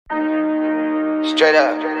Straight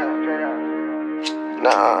up.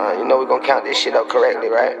 Nah, you know we gon' count this shit up correctly,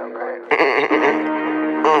 right?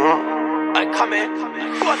 I come in.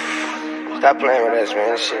 Stop playing with us,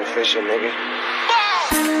 man. This shit official, nigga.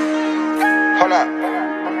 Hold up.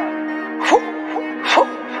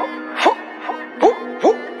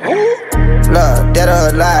 Love, dead or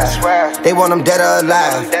alive. They want them dead or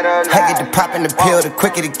alive. I get the poppin' the pill, the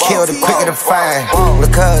quicker to kill, the quicker to find.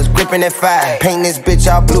 Look cuz, grippin' that fire. Paint this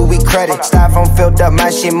bitch all blue, we credit. Styrofoam filled up, my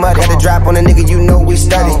shit muddy. Got a drop on a nigga, you know we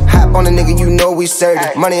study. Hop on a nigga, you know we serve.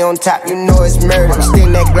 Money on top, you know it's murder.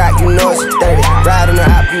 Sting that Glock, you know it's 30. Ride on the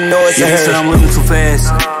hop, you know it's a hurt. They said I'm living too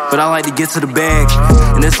fast, but I like to get to the bag.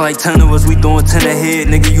 And it's like 10 of us, we throwing 10 ahead,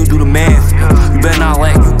 nigga, you do the math. You better not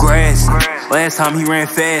lack, you grass. Last time he ran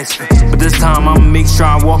fast, but this time I'ma make sure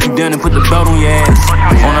I walk you down and put the belt on your ass.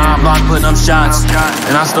 On the hot block, putting up shots,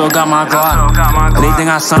 and I still got my Glock. And they think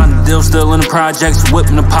I signed the deal, still in the projects,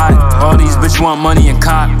 whipping the pot. All these bitches want money and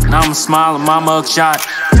cop, and I'ma smile at my mug shot.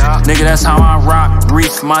 Nigga, that's how I rock.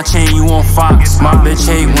 Reach my chain, you on Fox. My bitch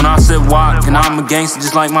hate when I sit walk, and I'm a gangster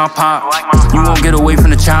just like my pop. You won't get away from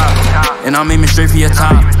the chop, and I'm aiming straight for your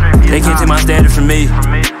top. They can't take my status from me.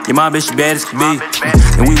 Yeah, my bitch bad as can be,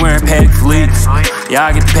 and we wearing paddock fleets. Yeah,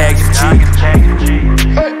 I get the package for cheap.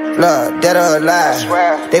 Love, dead or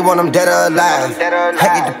alive. They want them dead or alive. I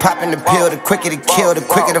get the poppin' the pill, the quicker to kill, the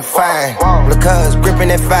quicker to find. Look cuz, grippin'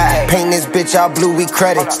 that fire. Paint this bitch all blue, we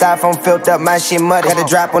credit. Styrofoam filled up, my shit muddy. Got a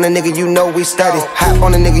drop on a nigga, you know we study. Hop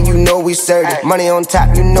on a nigga, you know we serve. Money on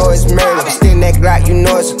top, you know it's murder. Sting that Glock, you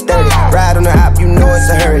know it's a 30. Ride on the hop, you know it's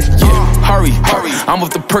a hurry. Hurry, I'm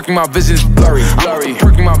with the perk and my vision is blurry. I'm with the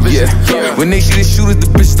perk and my vision is blurry. When they see the shooters, the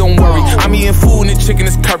bitch don't worry. I'm eating food and the chicken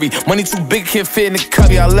is curry. Money too big, can't fit in the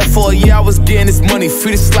cubby. I left for a year, I was getting this money.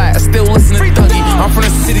 Free to slide, I still listen to Dougie. I'm from the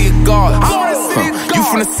city of God. You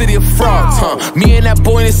from the city of frauds, Me and that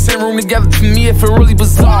boy in the same room together, to me it feel really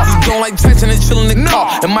bizarre. You don't like touching and chilling in the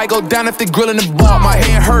car. It might go down if they grillin' the bar. My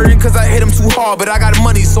hand hurting cause I hit him too hard, but I got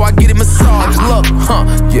money so I get it massage. Look,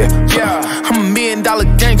 I'm $1 million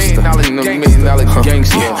gangster. $1 million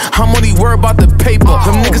gangster. I'm only worried about the paper.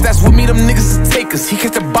 Them niggas that's with me, them niggas is takers. He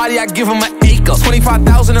catch the body, I give him an acre.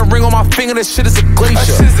 25,000 a ring on my finger, that shit is a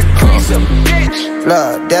glacier. Bitch.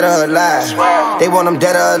 Love, dead or alive. They want them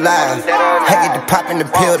dead or alive. I get the poppin' the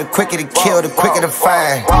pill, the quicker to kill, the quicker to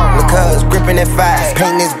find. Look cuz, grippin' that fire.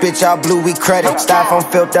 Paint this bitch all blue, we credit. Styrofoam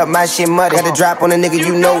filled up, my shit muddy. Got a drop on a nigga,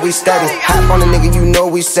 you know we study. Hop on a nigga, you know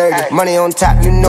we serve. Money on top, you know